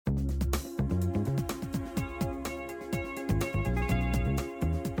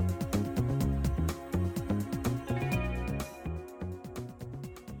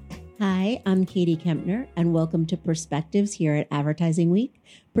Hi, I'm Katie Kempner, and welcome to Perspectives here at Advertising Week.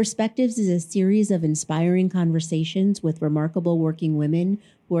 Perspectives is a series of inspiring conversations with remarkable working women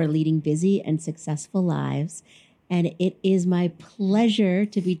who are leading busy and successful lives. And it is my pleasure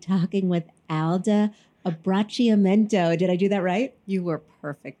to be talking with Alda Abbracciamento. Did I do that right? You were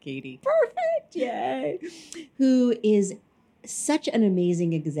perfect, Katie. Perfect, yay. Who is such an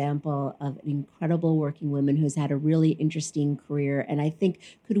amazing example of an incredible working woman who's had a really interesting career. And I think,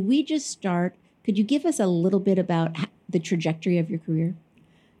 could you give us a little bit about the trajectory of your career?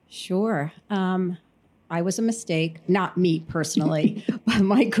 Sure. I was a mistake, not me personally, but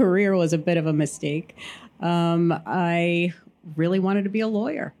my career was a bit of a mistake. I really wanted to be a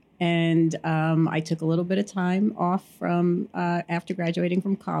lawyer. And I took a little bit of time off from after graduating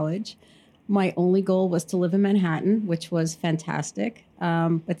from college. My only goal was to live in Manhattan, which was fantastic.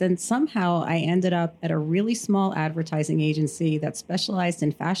 But then somehow I ended up at a really small advertising agency that specialized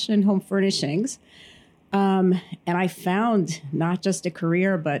in fashion and home furnishings. And I found not just a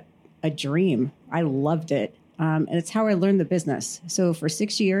career, but a dream. I loved it. And it's how I learned the business. So for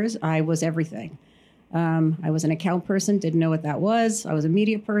 6 years, I was everything. I was an account person, didn't know what that was. I was a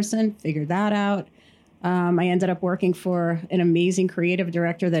media person, figured that out. I ended up working for an amazing creative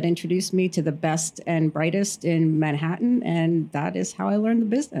director that introduced me to the best and brightest in Manhattan, and that is how I learned the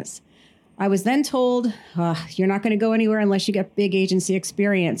business. I was then told, you're not going to go anywhere unless you get big agency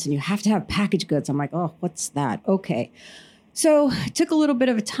experience, and you have to have packaged goods. I'm like, oh, what's that? Okay. So it took a little bit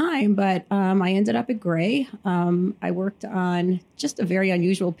of a time, but I ended up at Gray. I worked on just a very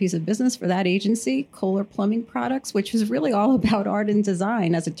unusual piece of business for that agency, Kohler Plumbing Products, which was really all about art and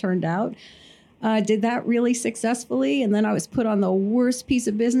design, as it turned out. Did that really successfully. And then I was put on the worst piece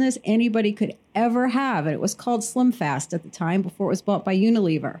of business anybody could ever have. And it was called SlimFast at the time before it was bought by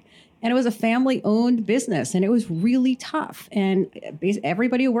Unilever. And it was a family-owned business, and it was really tough. And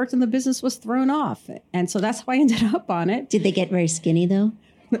everybody who worked in the business was thrown off. And so that's how I ended up on it. Did they get very skinny, though?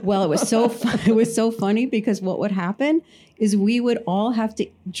 Well, it was so funny because what would happen is we would all have to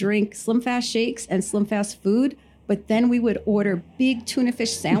drink SlimFast shakes and SlimFast food, but then we would order big tuna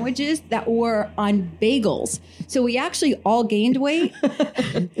fish sandwiches that were on bagels. So we actually all gained weight.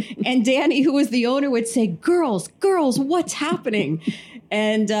 And Danny, who was the owner, would say, girls, what's happening?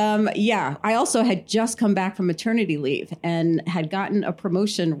 And I also had just come back from maternity leave and had gotten a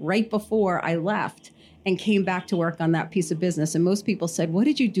promotion right before I left and came back to work on that piece of business. And most people said, what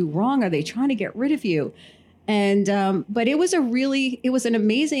did you do wrong? Are they trying to get rid of you? And but it was an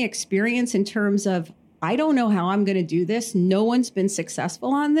amazing experience in terms of, I don't know how I'm going to do this. No one's been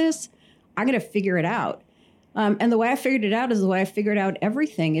successful on this. I'm going to figure it out. And the way I figured it out is the way I figured out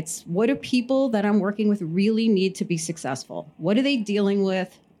everything. It's, what do people that I'm working with really need to be successful? What are they dealing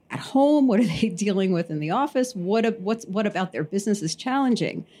with at home? What are they dealing with in the office? What about their business is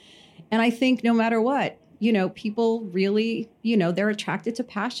challenging? And I think no matter what, people really, they're attracted to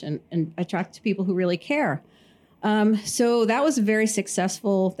passion and attracted to people who really care. So that was a very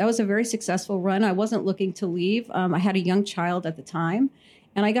successful run. I wasn't looking to leave. I had a young child at the time,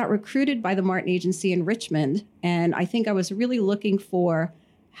 and I got recruited by the Martin Agency in Richmond. And I think I was really looking for,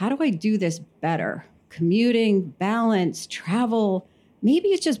 how do I do this better? Commuting, balance, travel. Maybe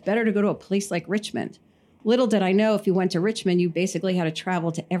it's just better to go to a place like Richmond. Little did I know, if you went to Richmond, you basically had to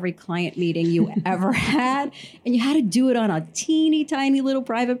travel to every client meeting you ever had. And you had to do it on a teeny tiny little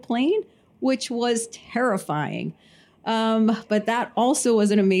private plane, which was terrifying. But that also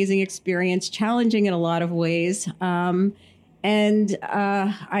was an amazing experience, challenging in a lot of ways. And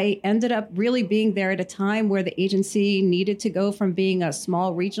I ended up really being there at a time where the agency needed to go from being a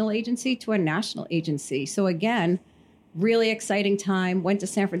small regional agency to a national agency. So again, really exciting time. Went to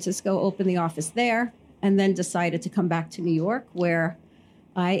San Francisco, opened the office there, and then decided to come back to New York, where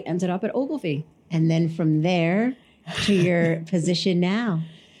I ended up at Ogilvy. And then from there to your position now.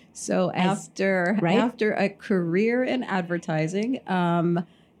 So after a career in advertising,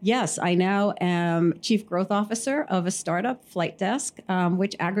 yes, I now am Chief Growth Officer of a startup, Flight Desk,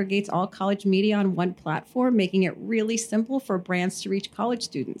 which aggregates all college media on one platform, making it really simple for brands to reach college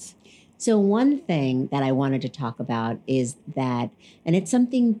students. So one thing that I wanted to talk about is that, and it's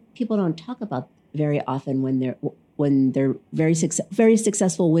something people don't talk about very often when they're very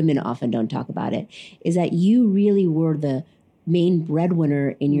successful women often don't talk about it, is that you really were the main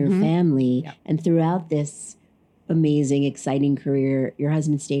breadwinner in your family. Yep. And throughout this amazing, exciting career, your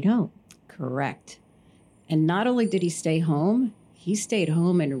husband stayed home. Correct. And not only did he stay home, he stayed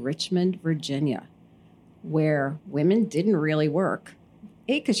home in Richmond, Virginia, where women didn't really work.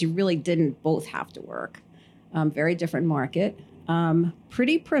 Because you really didn't both have to work. Very different market.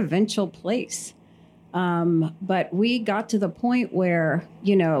 Pretty provincial place. But we got to the point where,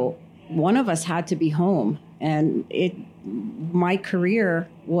 one of us had to be home, and my career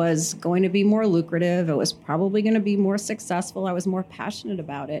was going to be more lucrative. It was probably going to be more successful. I was more passionate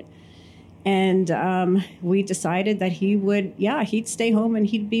about it. And we decided that he'd stay home and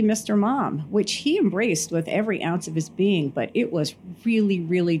he'd be Mr. Mom, which he embraced with every ounce of his being. But it was really,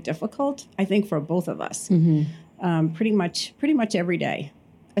 really difficult, I think, for both of us, pretty much every day,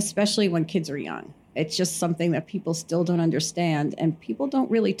 especially when kids are young. It's just something that people still don't understand and people don't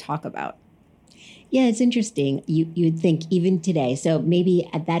really talk about. Yeah, it's interesting. You'd think even today, so maybe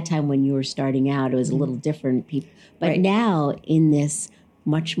at that time when you were starting out, it was a little different. But Right. now in this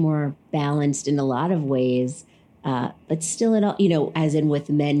much more balanced in a lot of ways, but still at all, as in with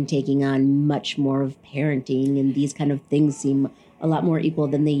men taking on much more of parenting and these kind of things seem a lot more equal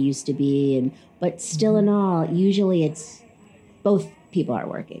than they used to be. But still in all, usually it's both people are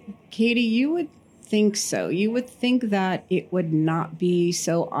working. Katie, you would think so. You would think that it would not be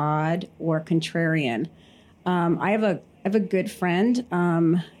so odd or contrarian. I have a good friend,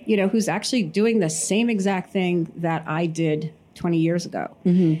 who's actually doing the same exact thing that I did 20 years ago.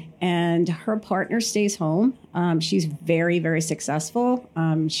 And her partner stays home. She's very, very successful.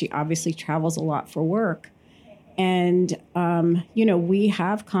 She obviously travels a lot for work. And, we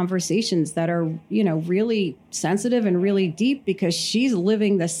have conversations that are, really sensitive and really deep because she's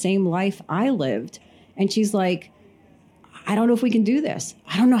living the same life I lived. And she's like, I don't know if we can do this.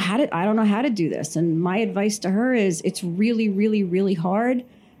 I don't know how to do this. And my advice to her is it's really, really, really hard,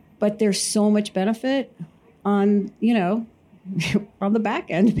 but there's so much benefit on, on the back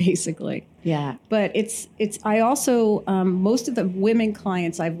end, basically. Yeah. But I also, most of the women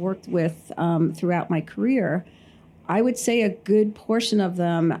clients I've worked with throughout my career, I would say a good portion of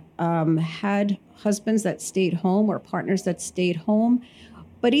them had husbands that stayed home or partners that stayed home.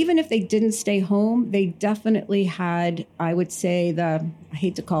 But even if they didn't stay home, they definitely had, I would say, I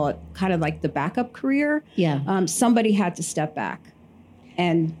hate to call it kind of like the backup career. Yeah. Somebody had to step back.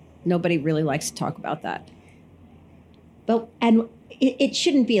 And nobody really likes to talk about that. And it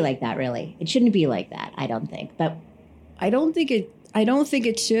shouldn't be like that, really. It shouldn't be like that, I don't think. But I don't think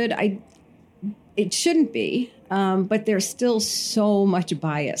it should. It shouldn't be. But there's still so much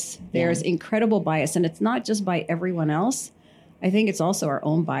bias. There's incredible bias. And it's not just by everyone else. I think it's also our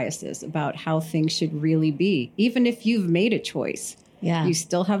own biases about how things should really be. Even if you've made a choice, you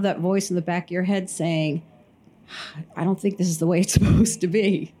still have that voice in the back of your head saying, I don't think this is the way it's supposed to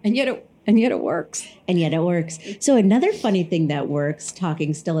be. And yet it works. And yet it works. So another funny thing that works,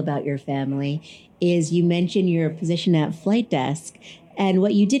 talking still about your family, is you mentioned your position at Flight Desk. And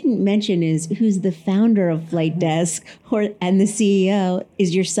what you didn't mention is who's the founder of Flight Desk and the CEO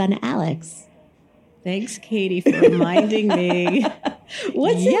is your son, Alex. Thanks, Katie, for reminding me.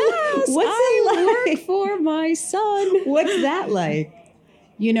 What's it like? Work for my son. What's that like?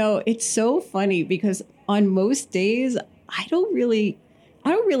 It's so funny because on most days, I don't really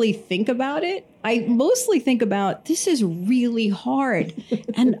think about it. I mostly think about this is really hard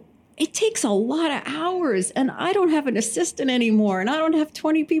and it takes a lot of hours and I don't have an assistant anymore and I don't have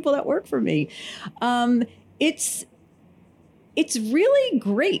 20 people that work for me. It's really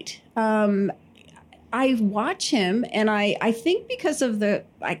great. I watch him and I think because the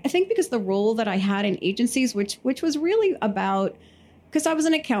role that I had in agencies, which was really about, because I was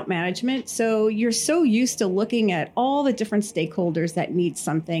in account management. So you're so used to looking at all the different stakeholders that need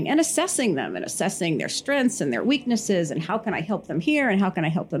something and assessing them and assessing their strengths and their weaknesses and how can I help them here and how can I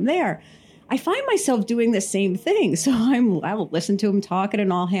help them there. I find myself doing the same thing. So I'll listen to him talk at an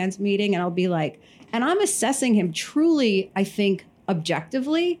all hands meeting and I'll be like, and I'm assessing him truly, I think,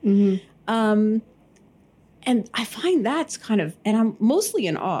 objectively. And I find that's and I'm mostly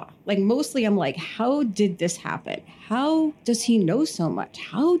in awe. Like mostly I'm like, how did this happen? How does he know so much?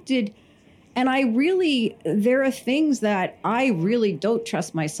 And there are things that I really don't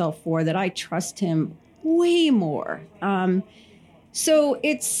trust myself for that I trust him way more. So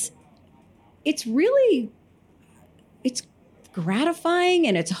it's gratifying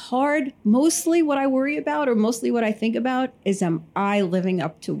and it's hard. Mostly what I worry about or mostly what I think about is am I living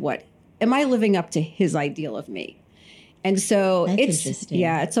up to his ideal of me? And so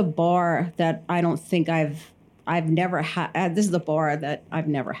it's a bar that I don't think I've never had. This is the bar that I've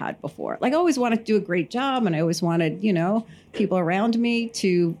never had before. Like I always wanted to do a great job and I always wanted, people around me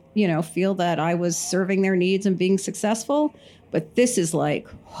to, feel that I was serving their needs and being successful. But this is like,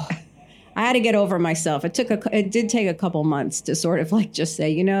 I had to get over myself. It did take a couple months to sort of like just say,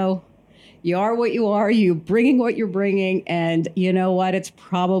 you are what you are, you bringing what you're bringing, and you know what? It's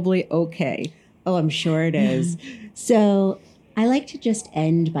probably okay. Oh, I'm sure it is. So I like to just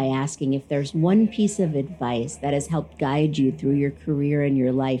end by asking if there's one piece of advice that has helped guide you through your career and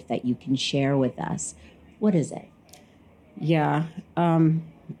your life that you can share with us. What is it? Yeah.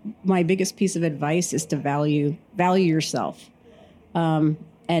 My biggest piece of advice is to value yourself,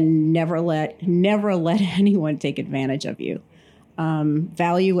 and never let anyone take advantage of you.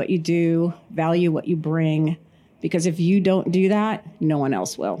 Value what you do, value what you bring, because if you don't do that, no one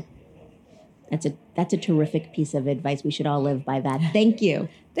else will. That's a terrific piece of advice. We should all live by that. Thank you.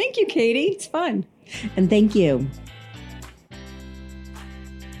 Thank you, Katie. It's fun. And thank you.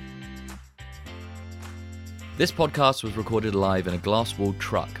 This podcast was recorded live in a glass-walled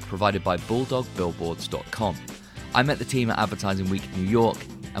truck provided by BulldogBillboards.com. I met the team at Advertising Week New York,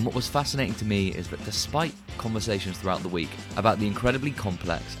 and what was fascinating to me is that despite conversations throughout the week about the incredibly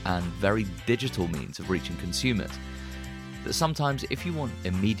complex and very digital means of reaching consumers, that sometimes if you want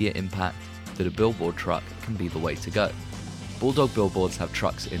immediate impact, that a billboard truck can be the way to go. Bulldog Billboards have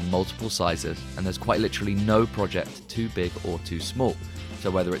trucks in multiple sizes, and there's quite literally no project too big or too small.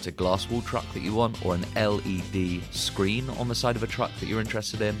 So whether it's a glass wall truck that you want or an LED screen on the side of a truck that you're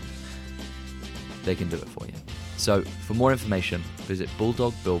interested in, they can do it for you. So for more information, visit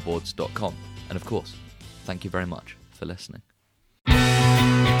BulldogBillboards.com. And of course, thank you very much for listening.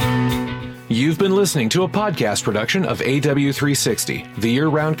 You've been listening to a podcast production of AW360, the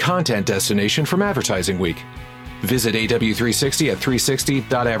year-round content destination from Advertising Week. Visit AW360 at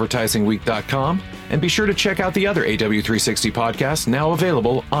 360.advertisingweek.com and be sure to check out the other AW360 podcasts now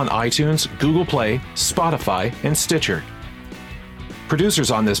available on iTunes, Google Play, Spotify, and Stitcher.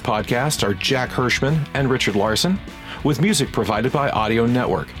 Producers on this podcast are Jack Hirschman and Richard Larson, with music provided by Audio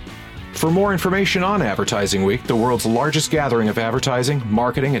Network. For more information on Advertising Week, the world's largest gathering of advertising,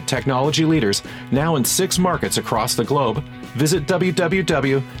 marketing, and technology leaders, now in 6 markets across the globe, visit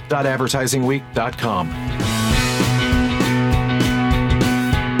www.advertisingweek.com.